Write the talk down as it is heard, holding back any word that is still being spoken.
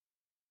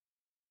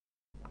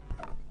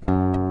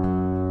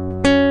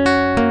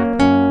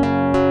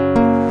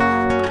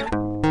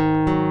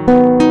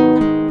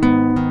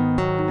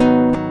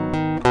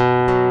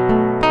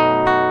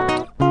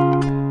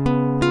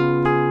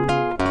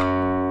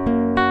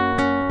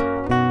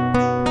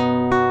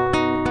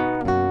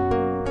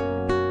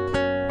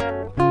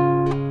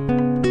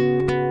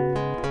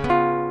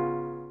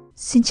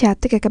Xin chào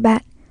tất cả các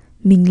bạn,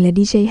 mình là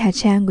DJ Hà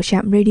Trang của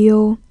Trạm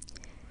Radio.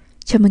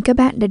 Chào mừng các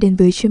bạn đã đến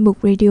với chuyên mục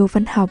Radio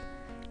Văn học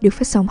được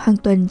phát sóng hàng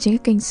tuần trên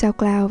các kênh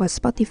SoundCloud và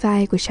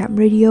Spotify của Trạm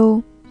Radio.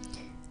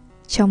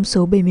 Trong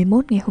số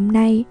 71 ngày hôm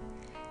nay,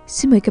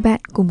 xin mời các bạn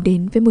cùng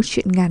đến với một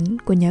truyện ngắn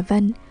của nhà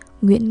văn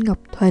Nguyễn Ngọc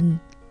Thuần.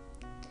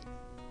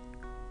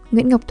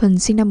 Nguyễn Ngọc Thuần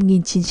sinh năm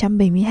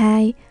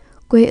 1972,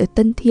 quê ở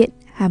Tân Thiện,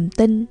 Hàm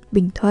Tân,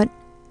 Bình Thuận.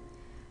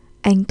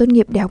 Anh tốt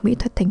nghiệp Đại học Mỹ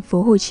thuật thành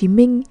phố Hồ Chí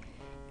Minh,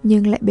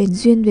 nhưng lại bền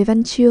duyên với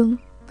văn chương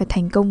và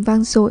thành công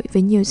vang dội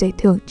với nhiều giải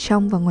thưởng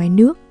trong và ngoài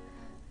nước,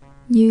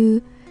 như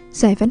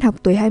giải văn học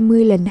tuổi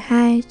 20 lần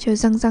 2 cho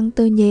Răng Răng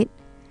Tơ Nhện,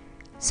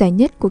 giải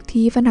nhất cuộc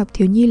thi văn học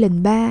thiếu nhi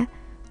lần 3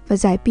 và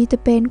giải Peter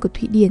Pan của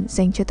Thụy Điển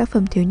dành cho tác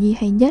phẩm thiếu nhi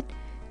hay nhất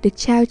được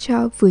trao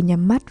cho Vừa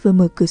Nhắm Mắt Vừa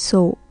Mở Cửa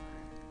Sổ,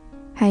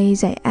 hay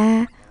giải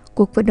A,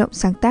 cuộc vận động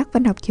sáng tác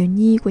văn học thiếu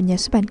nhi của nhà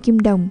xuất bản Kim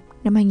Đồng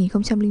năm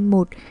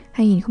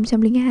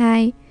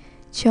 2001-2002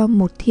 cho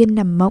Một Thiên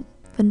Nằm Mộng,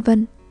 vân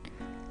vân.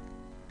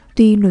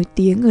 Tuy nổi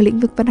tiếng ở lĩnh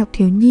vực văn học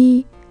thiếu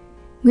nhi,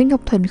 Nguyễn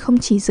Ngọc Thuần không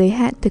chỉ giới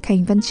hạn thực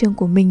hành văn chương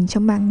của mình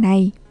trong mảng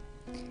này.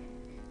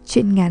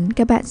 Truyện ngắn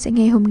các bạn sẽ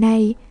nghe hôm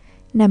nay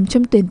nằm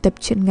trong tuyển tập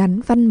truyện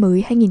ngắn văn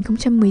mới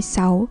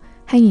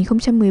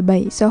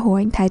 2016-2017 do Hồ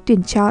Anh Thái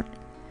tuyển chọn,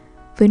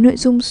 với nội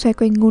dung xoay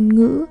quanh ngôn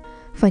ngữ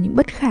và những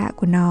bất khả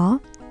của nó.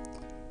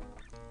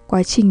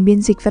 Quá trình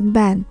biên dịch văn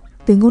bản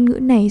từ ngôn ngữ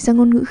này sang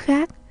ngôn ngữ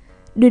khác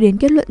đưa đến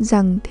kết luận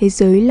rằng thế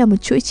giới là một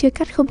chuỗi chia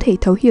cắt không thể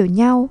thấu hiểu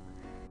nhau.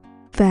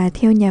 Và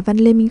theo nhà văn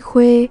Lê Minh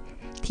Khuê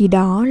thì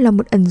đó là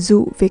một ẩn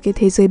dụ về cái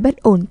thế giới bất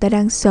ổn ta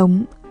đang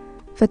sống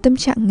và tâm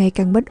trạng ngày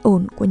càng bất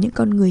ổn của những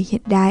con người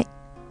hiện đại.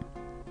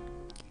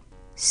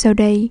 Sau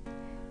đây,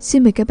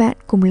 xin mời các bạn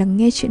cùng lắng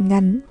nghe truyện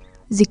ngắn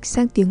Dịch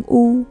sang tiếng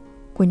U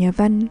của nhà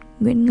văn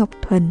Nguyễn Ngọc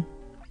Thuần.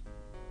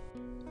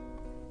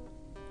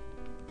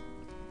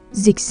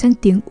 Dịch sang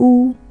tiếng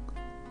U.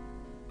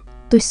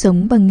 Tôi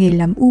sống bằng nghề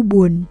làm u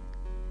buồn,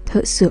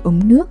 thợ sửa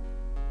ống nước.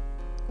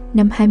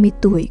 Năm 20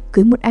 tuổi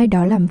cưới một ai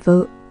đó làm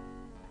vợ.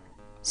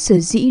 Sở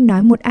dĩ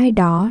nói một ai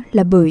đó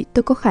là bởi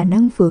tôi có khả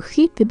năng vừa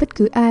khít với bất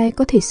cứ ai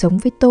có thể sống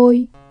với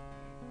tôi.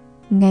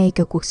 Ngay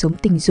cả cuộc sống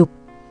tình dục,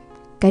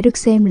 cái được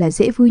xem là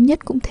dễ vui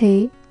nhất cũng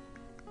thế.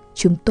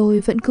 Chúng tôi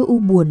vẫn cứ u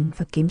buồn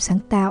và kém sáng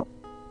tạo.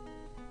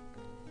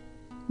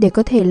 Để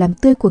có thể làm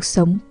tươi cuộc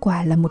sống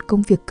quả là một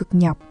công việc cực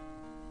nhọc.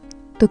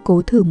 Tôi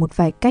cố thử một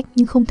vài cách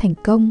nhưng không thành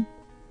công.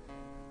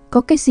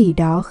 Có cái gì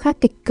đó khá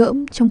kịch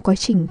cỡm trong quá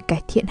trình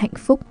cải thiện hạnh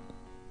phúc.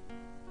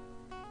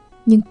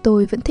 Nhưng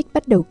tôi vẫn thích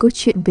bắt đầu câu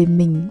chuyện về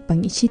mình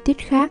bằng những chi tiết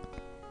khác,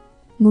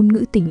 ngôn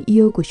ngữ tình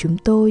yêu của chúng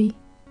tôi.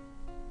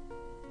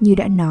 Như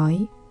đã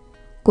nói,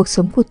 cuộc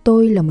sống của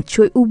tôi là một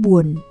chuỗi u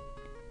buồn.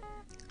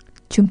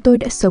 Chúng tôi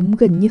đã sống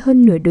gần như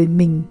hơn nửa đời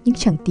mình nhưng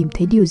chẳng tìm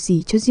thấy điều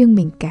gì cho riêng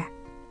mình cả.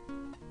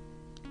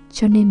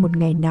 Cho nên một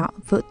ngày nọ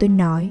vợ tôi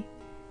nói,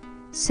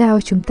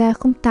 sao chúng ta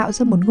không tạo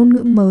ra một ngôn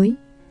ngữ mới?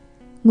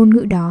 Ngôn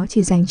ngữ đó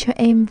chỉ dành cho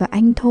em và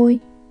anh thôi.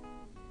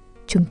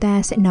 Chúng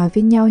ta sẽ nói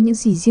với nhau những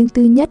gì riêng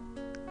tư nhất,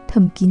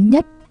 thầm kín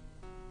nhất.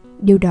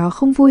 Điều đó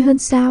không vui hơn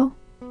sao?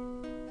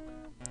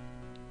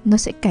 Nó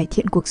sẽ cải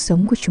thiện cuộc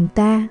sống của chúng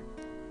ta.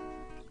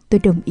 Tôi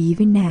đồng ý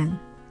với nàng.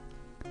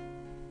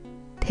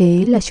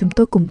 Thế là chúng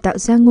tôi cùng tạo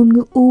ra ngôn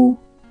ngữ U,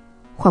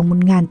 khoảng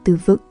 1000 từ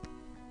vựng,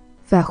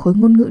 và khối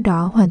ngôn ngữ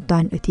đó hoàn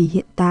toàn ở thì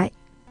hiện tại.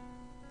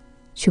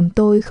 Chúng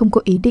tôi không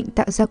có ý định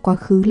tạo ra quá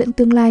khứ lẫn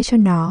tương lai cho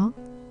nó.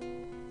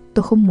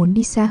 Tôi không muốn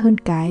đi xa hơn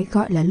cái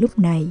gọi là lúc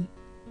này.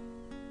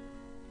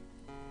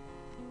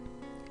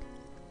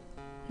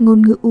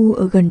 Ngôn ngữ U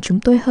ở gần chúng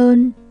tôi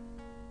hơn.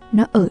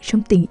 Nó ở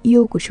trong tình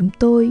yêu của chúng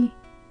tôi.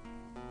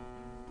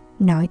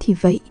 Nói thì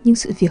vậy nhưng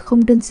sự việc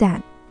không đơn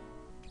giản.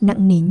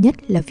 Nặng nề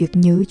nhất là việc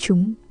nhớ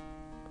chúng.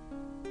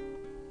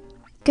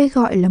 Cái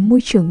gọi là môi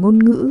trường ngôn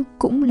ngữ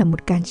cũng là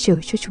một cản trở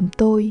cho chúng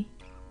tôi.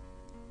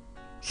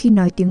 Khi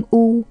nói tiếng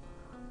U,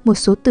 một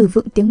số từ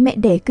vựng tiếng mẹ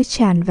đẻ cứ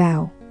tràn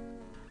vào.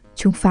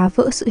 Chúng phá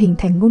vỡ sự hình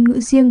thành ngôn ngữ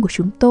riêng của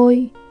chúng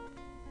tôi.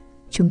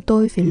 Chúng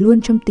tôi phải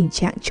luôn trong tình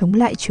trạng chống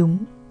lại chúng.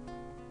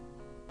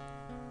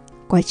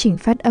 Quá trình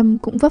phát âm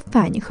cũng vấp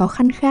phải những khó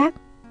khăn khác.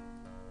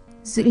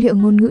 Dữ liệu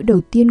ngôn ngữ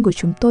đầu tiên của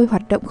chúng tôi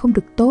hoạt động không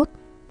được tốt.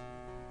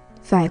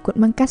 Vài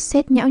cuộn băng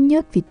cassette nhão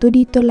nhớt vì tôi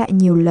đi tôi lại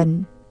nhiều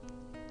lần.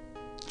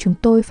 Chúng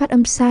tôi phát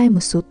âm sai một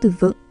số từ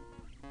vựng.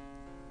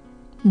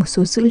 Một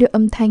số dữ liệu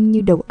âm thanh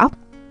như đầu óc,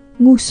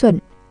 ngu xuẩn,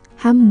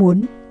 ham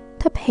muốn,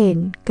 thấp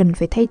hèn cần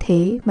phải thay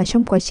thế mà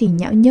trong quá trình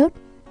nhão nhớt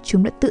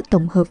chúng đã tự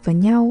tổng hợp vào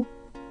nhau.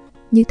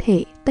 Như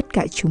thể tất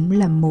cả chúng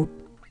là một.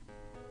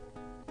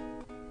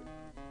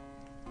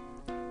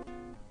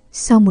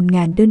 Sau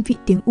 1000 đơn vị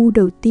tiếng U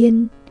đầu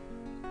tiên,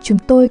 chúng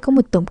tôi có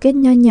một tổng kết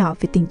nho nhỏ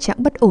về tình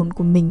trạng bất ổn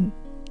của mình.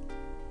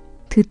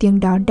 Thứ tiếng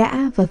đó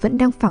đã và vẫn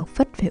đang phảng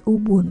phất về u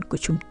buồn của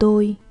chúng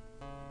tôi.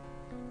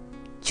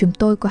 Chúng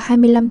tôi có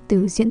 25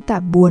 từ diễn tả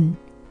buồn,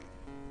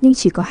 nhưng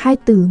chỉ có 2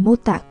 từ mô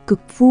tả cực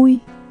vui.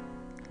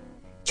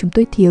 Chúng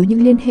tôi thiếu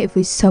những liên hệ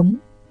với sống,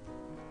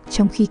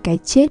 trong khi cái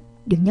chết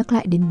được nhắc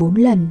lại đến 4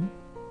 lần.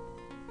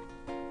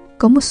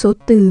 Có một số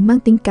từ mang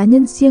tính cá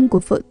nhân riêng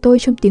của vợ tôi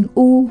trong tiếng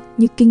U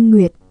như kinh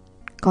nguyệt,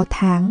 có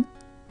tháng,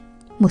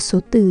 một số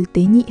từ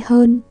tế nhị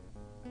hơn,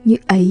 như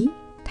ấy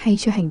thay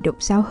cho hành động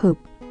giao hợp.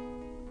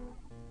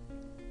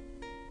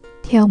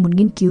 Theo một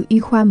nghiên cứu y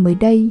khoa mới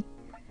đây,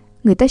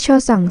 người ta cho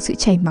rằng sự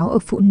chảy máu ở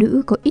phụ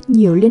nữ có ít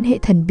nhiều liên hệ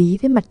thần bí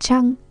với mặt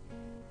trăng.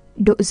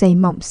 Độ dày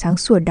mỏng sáng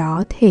sủa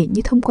đó thể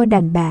như thông qua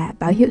đàn bà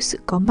báo hiệu sự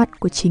có mặt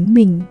của chính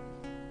mình.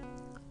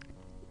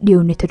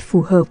 Điều này thật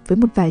phù hợp với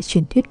một vài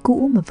truyền thuyết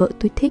cũ mà vợ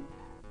tôi thích.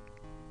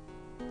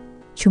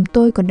 Chúng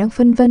tôi còn đang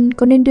phân vân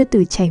có nên đưa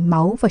từ chảy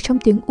máu vào trong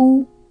tiếng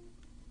U.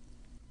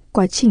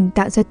 Quá trình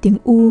tạo ra tiếng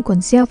U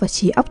còn gieo vào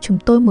trí óc chúng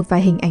tôi một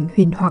vài hình ảnh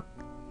huyền hoặc,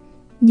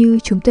 như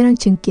chúng tôi đang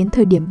chứng kiến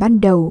thời điểm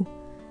ban đầu,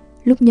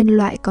 lúc nhân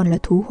loại còn là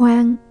thú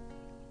hoang.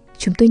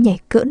 Chúng tôi nhảy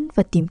cẫng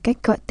và tìm cách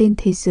gọi tên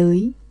thế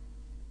giới.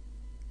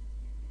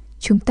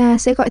 Chúng ta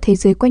sẽ gọi thế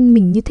giới quanh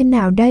mình như thế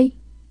nào đây?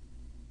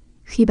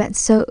 Khi bạn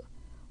sợ,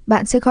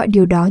 bạn sẽ gọi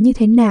điều đó như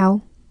thế nào?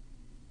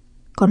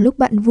 Còn lúc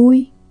bạn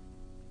vui?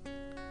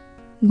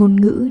 Ngôn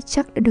ngữ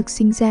chắc đã được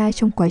sinh ra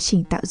trong quá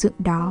trình tạo dựng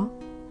đó.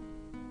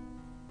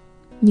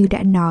 Như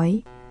đã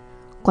nói,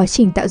 quá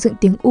trình tạo dựng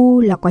tiếng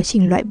U là quá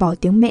trình loại bỏ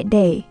tiếng mẹ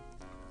đẻ,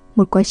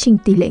 một quá trình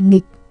tỷ lệ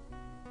nghịch.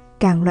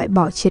 Càng loại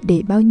bỏ triệt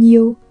để bao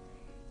nhiêu,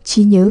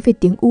 trí nhớ về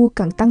tiếng U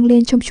càng tăng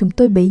lên trong chúng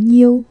tôi bấy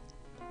nhiêu.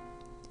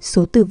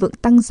 Số từ vựng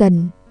tăng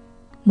dần,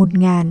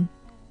 1000,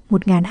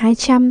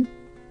 1200,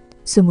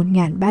 rồi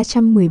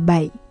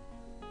 1317.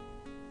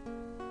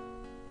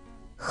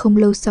 Không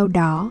lâu sau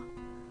đó,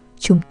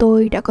 chúng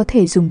tôi đã có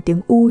thể dùng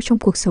tiếng U trong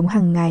cuộc sống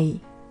hàng ngày.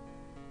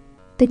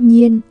 Tất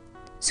nhiên,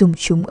 dùng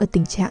chúng ở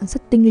tình trạng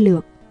rất tinh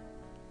lược.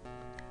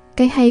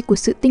 Cái hay của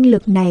sự tinh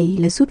lược này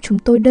là giúp chúng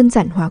tôi đơn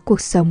giản hóa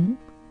cuộc sống.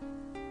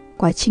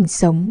 Quá trình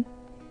sống,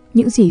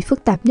 những gì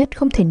phức tạp nhất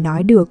không thể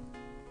nói được,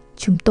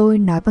 chúng tôi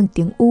nói bằng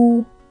tiếng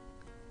U.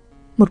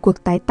 Một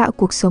cuộc tái tạo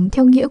cuộc sống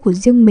theo nghĩa của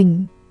riêng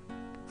mình,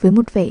 với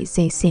một vẻ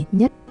dè sẻn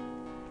nhất.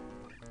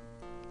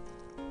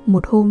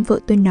 Một hôm vợ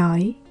tôi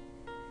nói,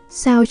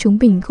 sao chúng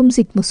mình không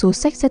dịch một số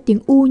sách ra tiếng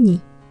U nhỉ?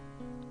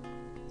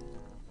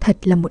 Thật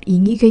là một ý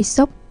nghĩ gây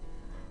sốc.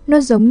 Nó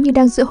giống như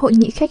đang giữa hội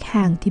nghị khách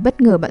hàng thì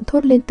bất ngờ bạn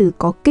thốt lên từ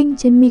có kinh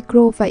trên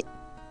micro vậy.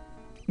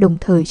 Đồng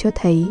thời cho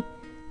thấy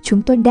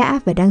chúng tôi đã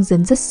và đang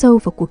dấn rất sâu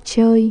vào cuộc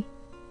chơi.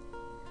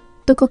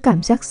 Tôi có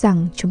cảm giác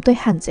rằng chúng tôi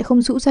hẳn sẽ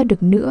không rũ ra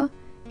được nữa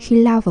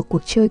khi lao vào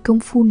cuộc chơi công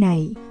phu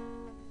này.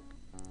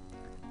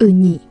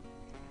 Nhỉ,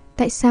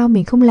 tại sao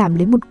mình không làm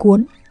lấy một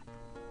cuốn?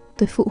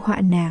 Tôi phụ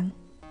họa nàng.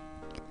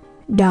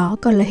 Đó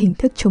còn là hình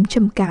thức chống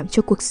trầm cảm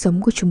cho cuộc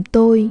sống của chúng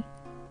tôi.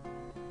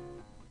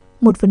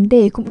 Một vấn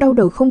đề cũng đau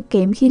đầu không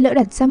kém khi lỡ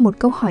đặt ra một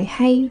câu hỏi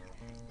hay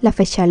là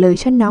phải trả lời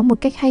cho nó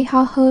một cách hay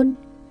ho hơn.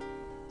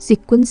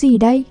 Dịch cuốn gì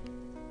đây?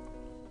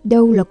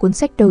 Đâu là cuốn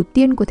sách đầu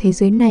tiên của thế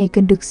giới này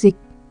cần được dịch?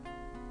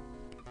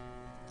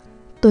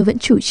 Tôi vẫn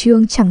chủ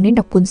trương chẳng nên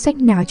đọc cuốn sách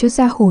nào cho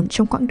ra hồn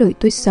trong quãng đời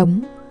tôi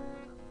sống,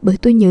 bởi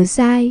tôi nhớ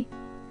dai.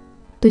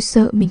 Tôi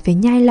sợ mình phải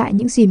nhai lại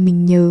những gì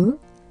mình nhớ.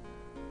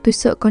 Tôi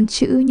sợ con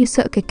chữ như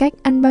sợ cái cách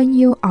ăn bao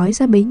nhiêu ói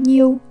ra bấy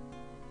nhiêu.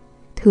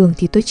 Thường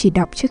thì tôi chỉ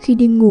đọc trước khi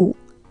đi ngủ,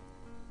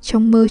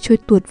 trong mơ trôi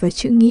tuột vào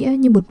chữ nghĩa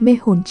như một mê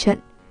hồn trận,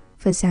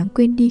 và dáng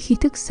quên đi khi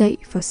thức dậy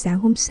vào sáng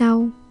hôm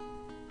sau.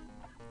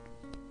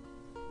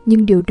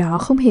 Nhưng điều đó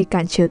không hề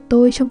cản trở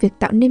tôi trong việc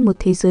tạo nên một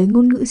thế giới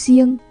ngôn ngữ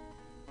riêng,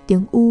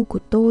 tiếng U của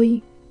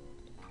tôi.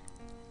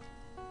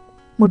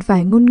 Một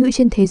vài ngôn ngữ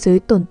trên thế giới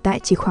tồn tại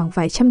chỉ khoảng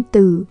vài trăm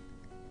từ.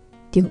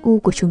 Tiếng U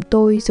của chúng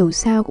tôi dầu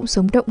sao cũng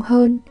sống động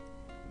hơn.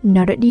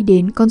 Nó đã đi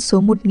đến con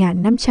số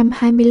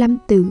 1525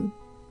 từ.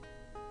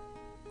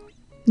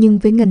 Nhưng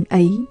với ngần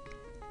ấy,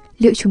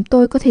 liệu chúng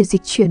tôi có thể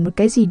dịch chuyển một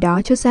cái gì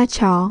đó cho ra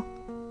trò?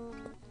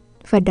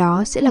 Và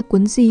đó sẽ là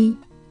cuốn gì?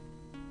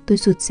 Tôi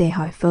rụt rè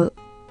hỏi vợ.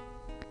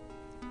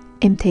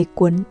 Em thấy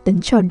cuốn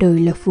Tấn trò đời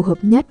là phù hợp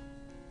nhất.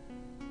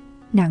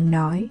 Nàng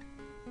nói,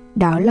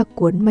 đó là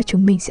cuốn mà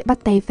chúng mình sẽ bắt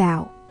tay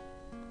vào.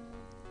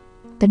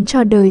 Tấn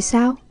trò đời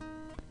sao?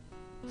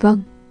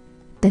 Vâng,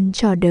 Tấn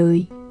trò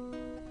đời.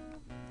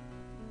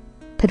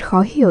 Thật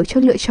khó hiểu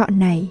cho lựa chọn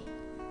này.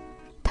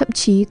 Thậm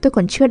chí tôi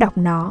còn chưa đọc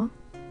nó.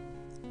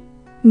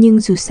 Nhưng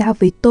dù sao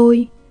với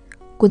tôi,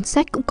 cuốn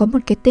sách cũng có một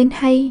cái tên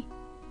hay,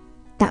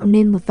 tạo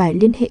nên một vài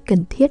liên hệ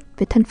cần thiết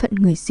với thân phận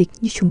người dịch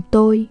như chúng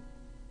tôi.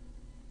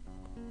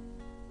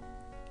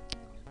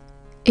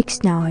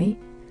 X nói,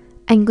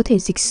 anh có thể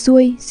dịch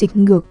xuôi, dịch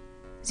ngược,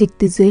 dịch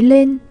từ dưới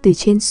lên, từ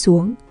trên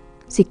xuống,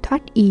 dịch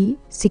thoát ý,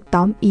 dịch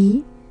tóm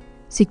ý,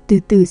 dịch từ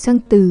từ sang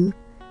từ,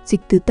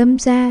 dịch từ tâm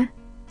ra,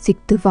 dịch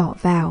từ vỏ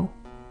vào.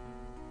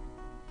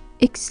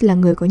 X là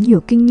người có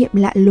nhiều kinh nghiệm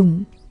lạ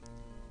lùng.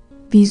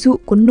 Ví dụ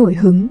cuốn Nổi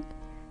hứng,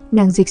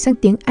 nàng dịch sang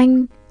tiếng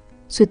Anh,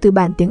 rồi từ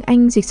bản tiếng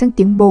Anh dịch sang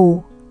tiếng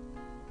Bồ.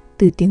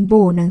 Từ tiếng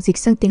Bồ nàng dịch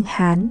sang tiếng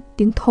Hán,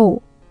 tiếng Thổ.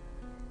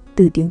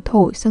 Từ tiếng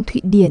Thổ sang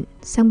Thụy Điển,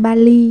 sang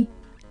Bali.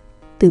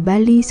 Từ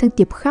Bali sang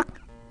Tiệp Khắc,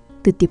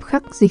 từ Tiệp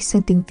Khắc dịch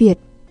sang tiếng Việt.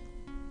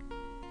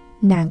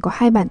 Nàng có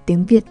 2 bản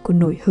tiếng Việt của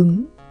Nổi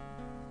hứng.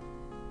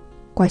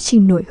 Quá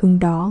trình nổi hứng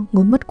đó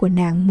ngốn mất của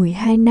nàng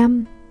 12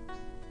 năm.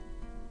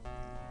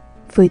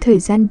 Với thời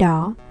gian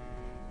đó,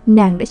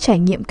 nàng đã trải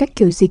nghiệm các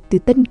kiểu dịch từ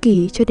tân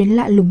kỳ cho đến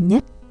lạ lùng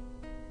nhất.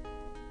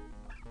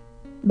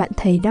 Bạn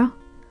thấy đó,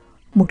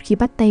 một khi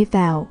bắt tay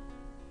vào,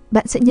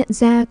 bạn sẽ nhận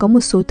ra có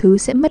một số thứ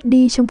sẽ mất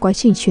đi trong quá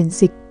trình chuyển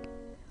dịch,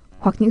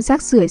 hoặc những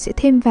rác rưởi sẽ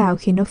thêm vào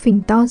khiến nó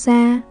phình to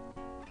ra.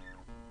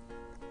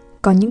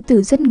 Có những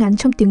từ rất ngắn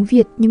trong tiếng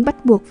Việt nhưng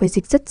bắt buộc phải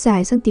dịch rất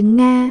dài sang tiếng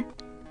Nga.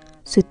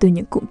 Rồi từ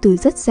những cụm từ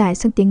rất dài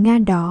sang tiếng Nga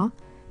đó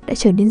đã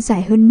trở nên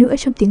dài hơn nữa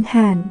trong tiếng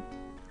Hàn.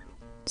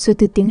 Rồi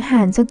từ tiếng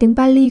Hàn sang tiếng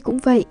Pali cũng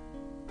vậy.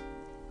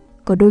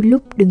 Có đôi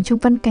lúc đứng trong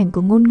văn cảnh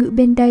của ngôn ngữ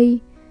bên đây,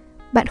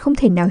 bạn không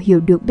thể nào hiểu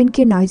được bên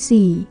kia nói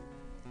gì.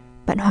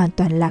 Bạn hoàn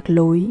toàn lạc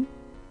lối.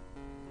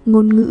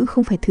 Ngôn ngữ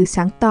không phải thứ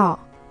sáng tỏ.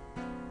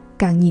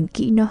 Càng nhìn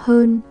kỹ nó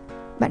hơn,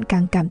 bạn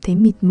càng cảm thấy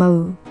mịt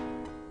mờ.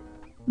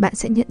 Bạn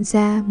sẽ nhận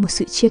ra một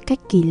sự chia cách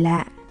kỳ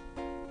lạ.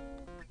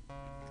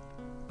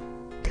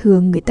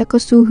 Thường người ta có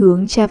xu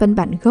hướng tra văn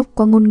bản gốc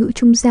qua ngôn ngữ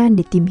trung gian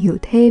để tìm hiểu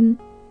thêm.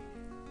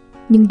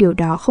 Nhưng điều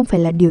đó không phải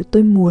là điều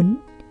tôi muốn.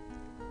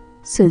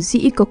 Sở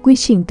dĩ có quy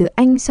trình từ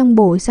Anh sang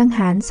Bồ sang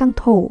Hán sang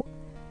Thổ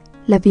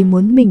là vì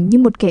muốn mình như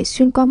một kẻ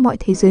xuyên qua mọi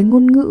thế giới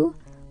ngôn ngữ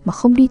mà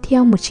không đi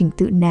theo một trình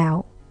tự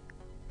nào.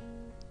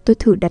 Tôi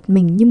thử đặt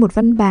mình như một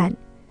văn bản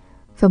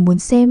và muốn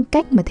xem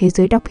cách mà thế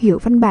giới đọc hiểu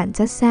văn bản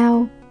ra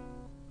sao.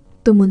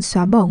 Tôi muốn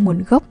xóa bỏ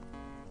nguồn gốc,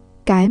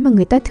 cái mà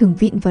người ta thường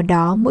vịn vào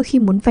đó mỗi khi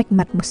muốn vạch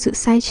mặt một sự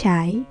sai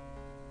trái,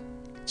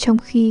 trong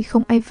khi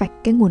không ai vạch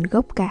cái nguồn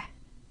gốc cả.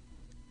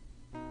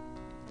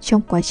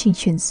 Trong quá trình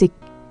chuyển dịch,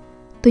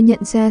 tôi nhận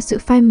ra sự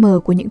phai mờ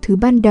của những thứ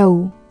ban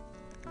đầu.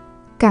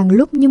 Càng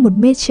lúc như một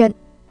mê trận,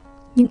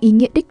 những ý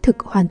nghĩa đích thực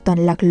hoàn toàn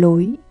lạc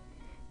lối,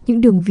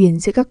 những đường viền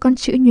giữa các con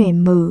chữ nhòe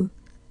mờ,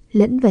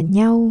 lẫn vào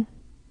nhau.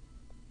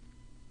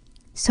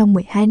 Sau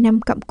 12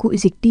 năm cặm cụi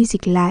dịch đi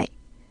dịch lại,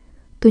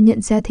 tôi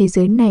nhận ra thế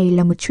giới này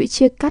là một chuỗi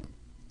chia cắt.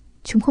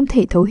 Chúng không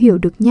thể thấu hiểu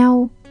được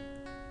nhau.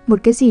 Một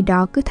cái gì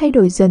đó cứ thay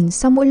đổi dần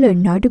sau mỗi lời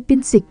nói được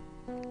biên dịch,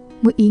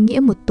 mỗi ý nghĩa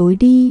một tối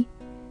đi,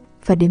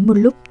 và đến một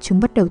lúc chúng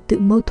bắt đầu tự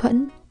mâu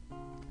thuẫn.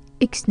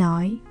 X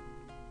nói.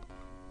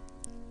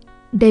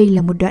 Đây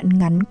là một đoạn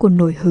ngắn của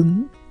nổi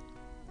hứng.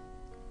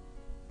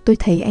 Tôi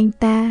thấy anh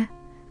ta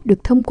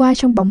được thông qua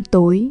trong bóng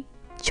tối,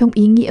 trong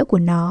ý nghĩa của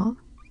nó.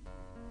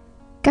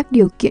 Các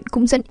điều kiện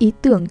cũng dẫn ý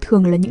tưởng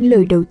thường là những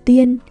lời đầu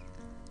tiên: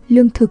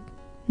 lương thực,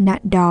 nạn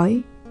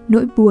đói,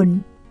 nỗi buồn,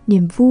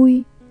 niềm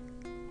vui.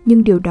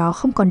 Nhưng điều đó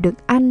không còn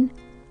được ăn.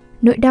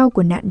 Nỗi đau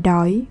của nạn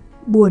đói,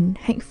 buồn,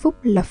 hạnh phúc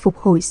là phục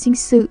hồi sinh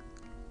sự.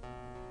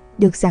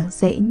 Được giảng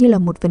dạy như là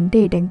một vấn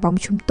đề đánh bóng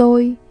chúng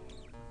tôi.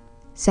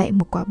 Dạy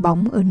một quả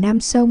bóng ở Nam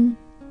Sông.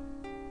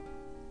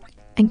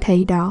 Anh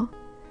thấy đó,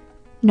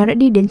 nó đã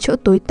đi đến chỗ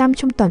tối tăm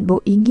trong toàn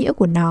bộ ý nghĩa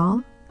của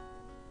nó.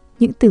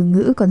 Những từ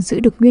ngữ còn giữ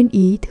được nguyên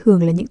ý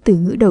thường là những từ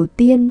ngữ đầu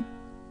tiên: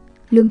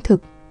 lương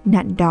thực,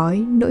 nạn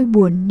đói, nỗi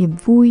buồn, niềm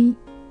vui.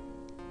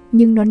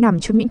 Nhưng nó nằm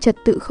trong những trật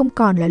tự không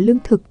còn là lương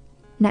thực,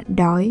 nạn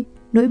đói,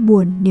 nỗi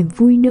buồn, niềm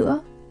vui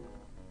nữa.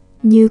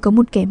 Như có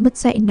một kẻ mất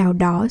dạy nào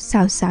đó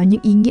xào xáo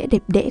những ý nghĩa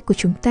đẹp đẽ của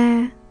chúng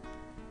ta.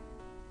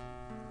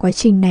 Quá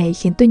trình này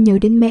khiến tôi nhớ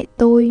đến mẹ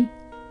tôi.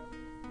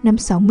 Năm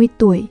 60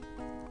 tuổi,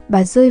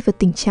 bà rơi vào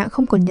tình trạng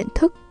không còn nhận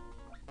thức.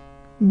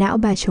 Não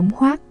bà trống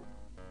hoác.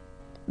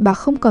 Bà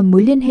không còn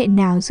mối liên hệ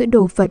nào giữa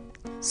đồ vật,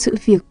 sự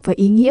việc và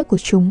ý nghĩa của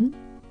chúng.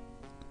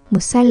 Một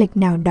sai lệch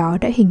nào đó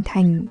đã hình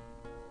thành.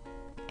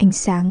 Ánh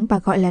sáng bà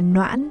gọi là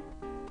noãn,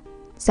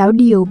 giáo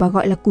điều bà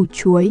gọi là củ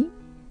chuối,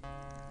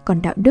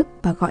 còn đạo đức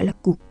bà gọi là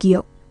củ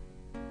kiệu.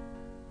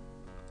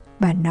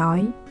 Bà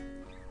nói,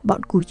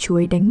 bọn củ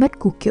chuối đánh mất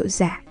củ kiệu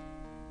giả.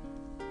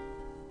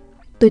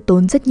 Tôi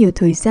tốn rất nhiều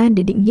thời gian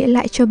để định nghĩa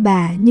lại cho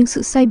bà, nhưng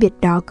sự sai biệt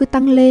đó cứ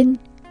tăng lên.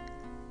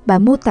 Bà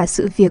mô tả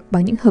sự việc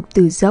bằng những hợp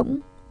từ rỗng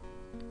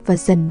và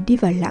dần đi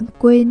vào lãng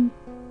quên.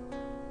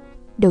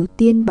 Đầu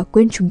tiên bà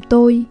quên chúng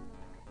tôi,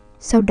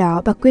 sau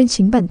đó bà quên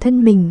chính bản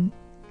thân mình.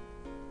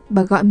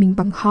 Bà gọi mình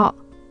bằng họ,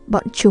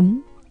 bọn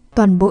chúng,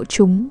 toàn bộ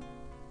chúng.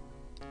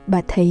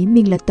 Bà thấy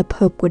mình là tập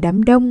hợp của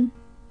đám đông.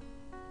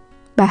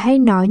 Bà hay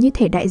nói như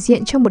thể đại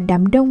diện cho một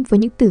đám đông với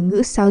những từ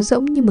ngữ sáo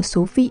rỗng như một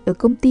số vị ở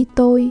công ty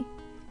tôi.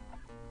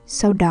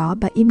 Sau đó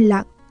bà im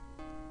lặng.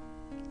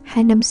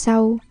 2 năm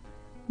sau,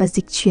 bà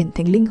dịch chuyển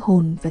thành linh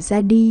hồn và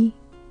ra đi.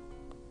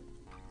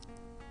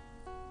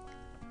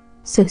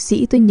 Sở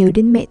dĩ tôi nhớ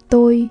đến mẹ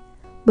tôi,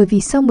 bởi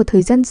vì sau một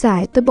thời gian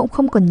dài tôi bỗng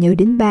không còn nhớ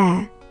đến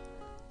bà.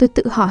 Tôi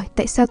tự hỏi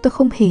tại sao tôi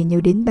không hề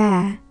nhớ đến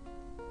bà.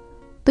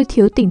 Tôi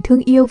thiếu tình thương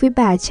yêu với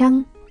bà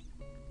chăng?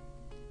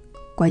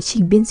 Quá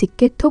trình biên dịch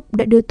kết thúc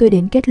đã đưa tôi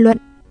đến kết luận.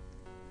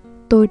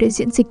 Tôi đã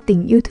diễn dịch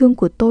tình yêu thương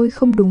của tôi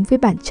không đúng với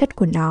bản chất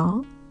của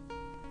nó.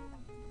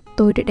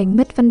 Tôi đã đánh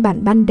mất văn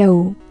bản ban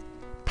đầu,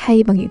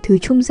 thay bằng những thứ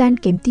trung gian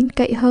kém tin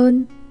cậy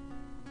hơn.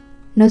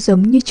 Nó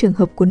giống như trường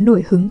hợp cuốn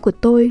nổi hứng của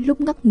tôi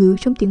lúc ngắc ngứ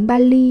trong tiếng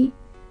Pali,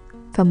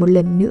 và một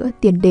lần nữa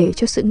tiền đề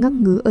cho sự ngắc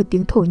ngứ ở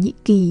tiếng Thổ Nhĩ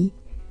Kỳ,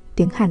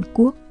 tiếng Hàn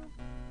Quốc.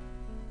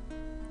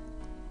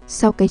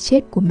 Sau cái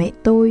chết của mẹ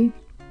tôi,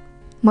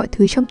 mọi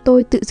thứ trong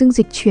tôi tự dưng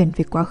dịch chuyển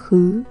về quá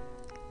khứ.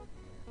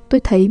 Tôi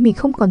thấy mình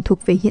không còn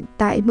thuộc về hiện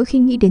tại mỗi khi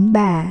nghĩ đến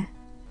bà.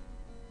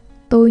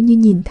 Tôi như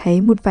nhìn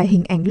thấy một vài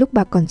hình ảnh lúc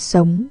bà còn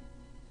sống,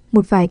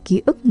 một vài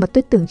ký ức mà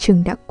tôi tưởng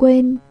chừng đã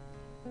quên.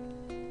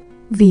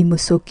 Vì một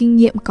số kinh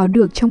nghiệm có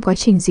được trong quá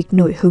trình dịch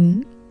nổi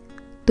hứng,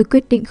 tôi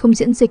quyết định không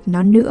diễn dịch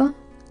nó nữa.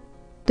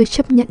 Tôi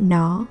chấp nhận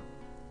nó.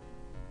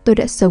 Tôi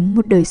đã sống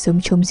một đời sống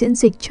chống diễn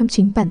dịch trong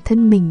chính bản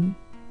thân mình.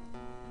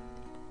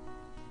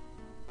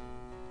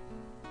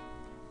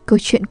 Câu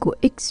chuyện của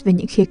X về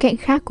những khía cạnh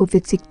khác của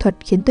việc dịch thuật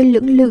khiến tôi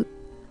lưỡng lự.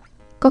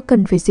 Có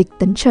cần phải dịch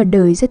tấn trò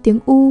đời ra tiếng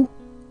U?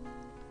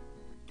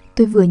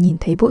 Tôi vừa nhìn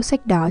thấy bộ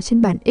sách đó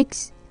trên bàn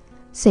X,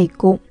 dày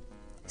cộm,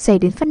 dày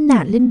đến phát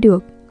nản lên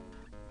được.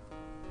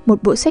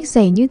 Một bộ sách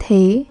dày như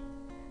thế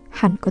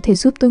hẳn có thể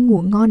giúp tôi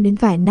ngủ ngon đến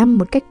vài năm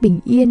một cách bình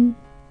yên.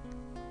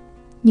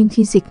 Nhưng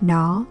khi dịch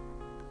nó,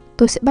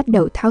 tôi sẽ bắt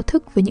đầu thao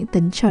thức với những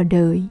tấn trò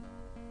đời.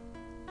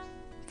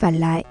 Và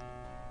lại,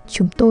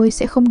 chúng tôi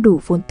sẽ không đủ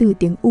vốn từ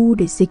tiếng U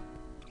để dịch.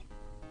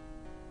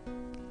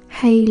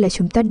 Hay là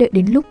chúng ta đợi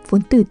đến lúc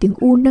vốn từ tiếng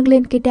U nâng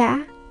lên cái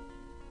đã?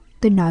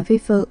 Tôi nói với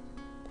vợ,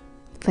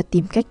 và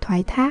tìm cách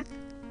thoái thác.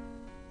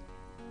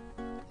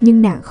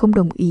 Nhưng nàng không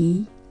đồng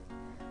ý.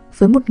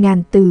 Với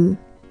 1000 từ,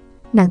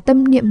 nàng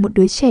tâm niệm một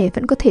đứa trẻ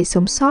vẫn có thể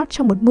sống sót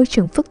trong một môi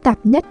trường phức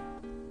tạp nhất,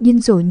 điên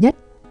rồ nhất,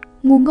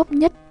 ngu ngốc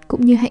nhất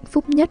cũng như hạnh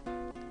phúc nhất.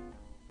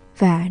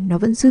 Và nó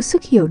vẫn dư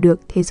sức hiểu được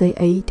thế giới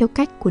ấy theo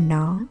cách của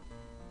nó.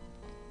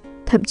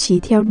 Thậm chí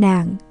theo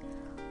nàng,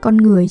 con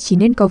người chỉ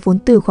nên có vốn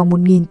từ khoảng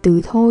 1000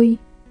 từ thôi.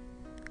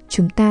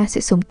 Chúng ta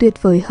sẽ sống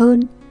tuyệt vời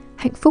hơn,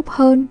 hạnh phúc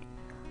hơn.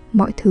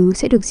 Mọi thứ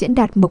sẽ được diễn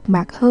đạt mộc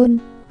mạc hơn,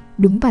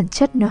 đúng bản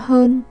chất nó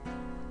hơn.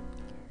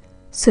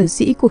 Sở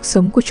dĩ cuộc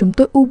sống của chúng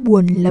tôi u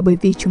buồn là bởi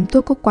vì chúng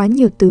tôi có quá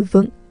nhiều từ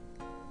vựng.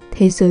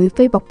 Thế giới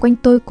vây bọc quanh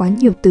tôi quá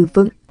nhiều từ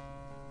vựng.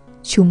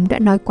 Chúng đã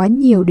nói quá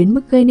nhiều đến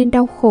mức gây nên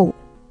đau khổ.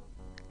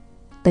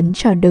 Tấn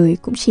trò đời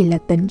cũng chỉ là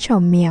tấn trò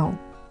mèo.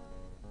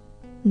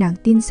 Nàng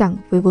tin rằng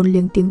với vốn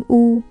liếng tiếng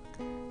U,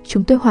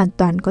 chúng tôi hoàn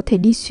toàn có thể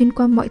đi xuyên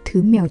qua mọi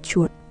thứ mèo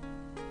chuột.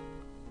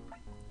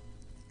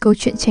 Câu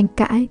chuyện tranh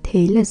cãi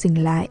thế là dừng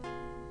lại.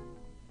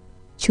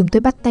 Chúng tôi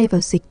bắt tay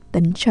vào dịch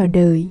tấn trò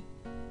đời.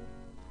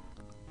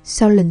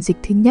 Sau lần dịch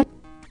thứ nhất,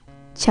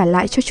 trả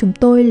lại cho chúng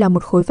tôi là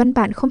một khối văn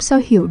bản không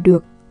sao hiểu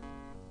được.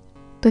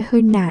 Tôi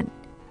hơi nản.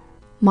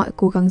 Mọi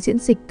cố gắng diễn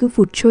dịch cứ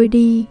vụt trôi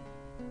đi.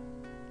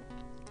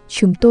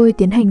 Chúng tôi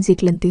tiến hành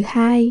dịch lần thứ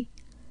 2.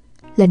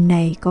 Lần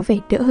này có vẻ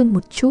đỡ hơn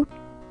một chút.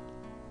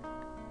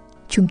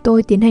 Chúng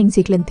tôi tiến hành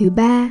dịch lần thứ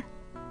 3.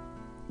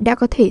 Đã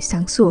có thể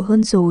sáng sủa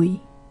hơn rồi.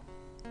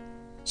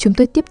 Chúng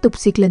tôi tiếp tục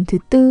dịch lần thứ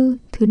 4,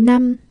 thứ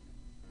 5.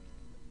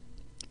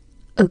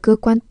 Ở cơ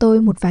quan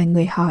tôi một vài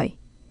người hỏi,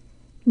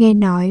 nghe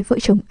nói vợ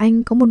chồng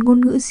anh có một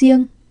ngôn ngữ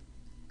riêng.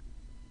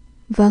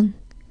 Vâng,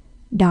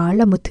 đó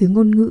là một thứ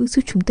ngôn ngữ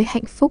giúp chúng tôi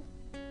hạnh phúc.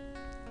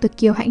 Tôi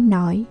kiêu hãnh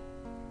nói.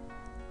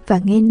 Và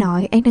nghe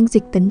nói anh đang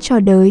dịch tấn trò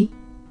đời.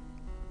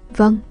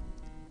 Vâng.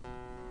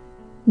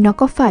 Nó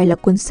có phải là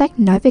cuốn sách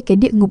nói về cái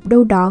địa ngục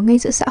đâu đó ngay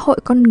giữa xã hội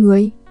con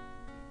người?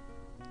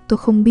 Tôi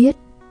không biết.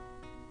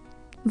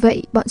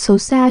 Vậy bọn xấu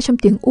xa trong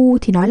tiếng U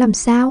thì nói làm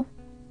sao?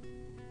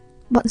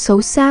 Bọn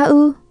xấu xa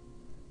ư?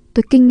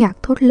 Tôi kinh ngạc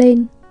thốt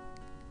lên.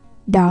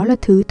 Đó là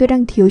thứ tôi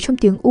đang thiếu trong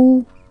tiếng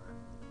U.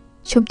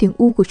 Trong tiếng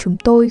U của chúng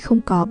tôi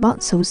không có bọn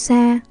xấu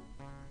xa.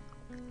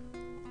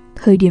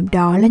 Thời điểm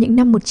đó là những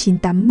năm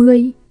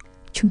 1980.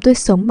 Chúng tôi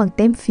sống bằng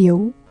tem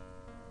phiếu.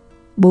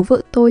 Bố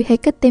vợ tôi hay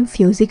cất tem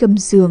phiếu dưới gầm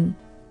giường.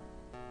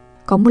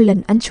 Có một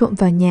lần ăn trộm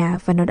vào nhà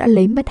và nó đã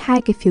lấy mất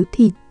 2 cái phiếu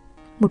thịt,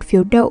 1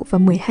 phiếu đậu và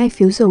 12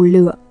 phiếu dầu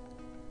lửa.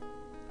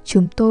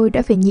 Chúng tôi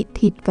đã phải nhịn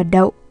thịt và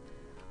đậu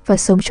và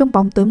sống trong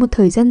bóng tối một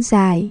thời gian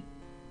dài,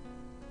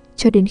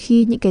 cho đến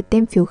khi những cái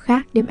tem phiếu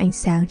khác đem ánh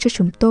sáng cho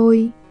chúng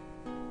tôi.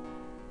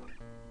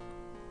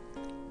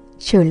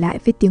 Trở lại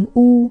với tiếng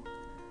U,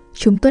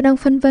 chúng tôi đang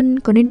phân vân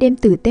có nên đem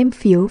từ tem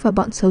phiếu và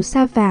bọn xấu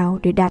xa vào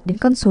để đạt đến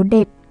con số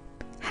đẹp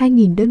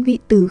 2.000 đơn vị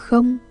từ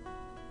không?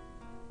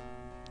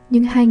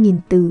 Nhưng 2.000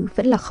 từ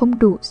vẫn là không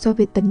đủ so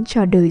với tấn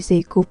trò đời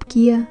dày cộp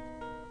kia.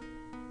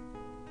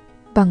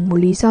 Bằng một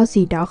lý do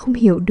gì đó không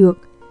hiểu được,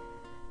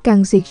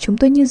 càng dịch chúng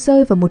tôi như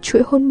rơi vào một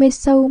chuỗi hôn mê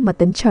sâu mà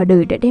tấn trò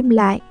đời đã đem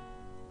lại.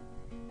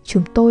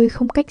 Chúng tôi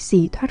không cách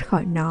gì thoát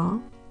khỏi nó.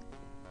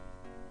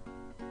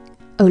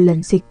 Ở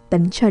lần dịch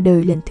tấn trò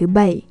đời lần thứ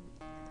 7,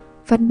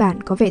 văn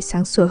bản có vẻ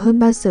sáng sủa hơn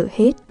bao giờ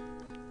hết.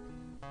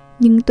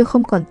 Nhưng tôi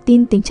không còn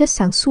tin tính chất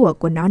sáng sủa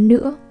của nó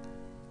nữa.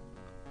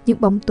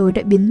 Những bóng tối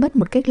đã biến mất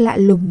một cách lạ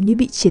lùng như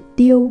bị triệt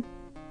tiêu.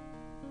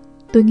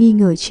 Tôi nghi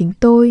ngờ chính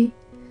tôi.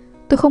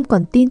 Tôi không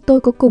còn tin tôi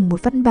có cùng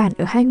một văn bản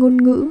ở 2 ngôn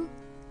ngữ.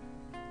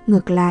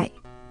 Ngược lại,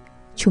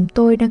 chúng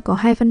tôi đang có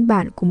 2 văn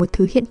bản của một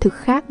thứ hiện thực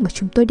khác mà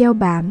chúng tôi đeo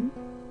bám.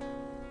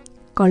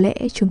 Có lẽ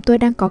chúng tôi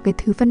đang có cái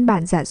thứ văn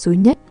bản giả dối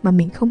nhất mà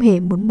mình không hề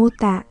muốn mô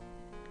tả.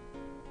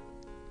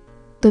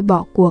 Tôi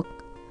bỏ cuộc,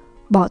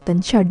 bỏ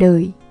tấn trò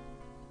đời,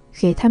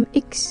 ghé thăm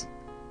X.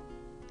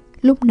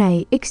 Lúc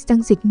này X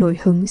đang dịch nổi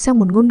hứng sang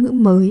một ngôn ngữ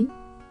mới.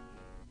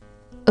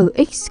 Ở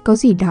X có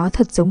gì đó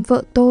thật giống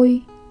vợ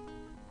tôi.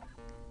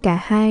 Cả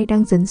hai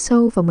đang dấn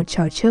sâu vào một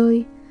trò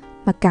chơi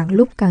mà càng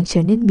lúc càng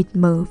trở nên mịt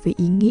mờ về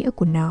ý nghĩa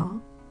của nó.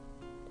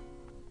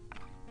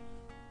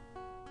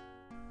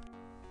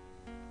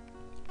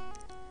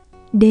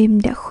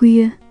 Đêm đã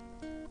khuya,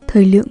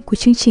 thời lượng của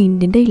chương trình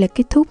đến đây là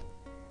kết thúc.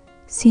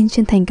 Xin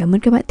chân thành cảm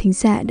ơn các bạn thính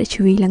giả đã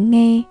chú ý lắng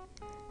nghe.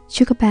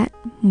 Chúc các bạn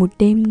một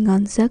đêm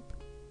ngon giấc.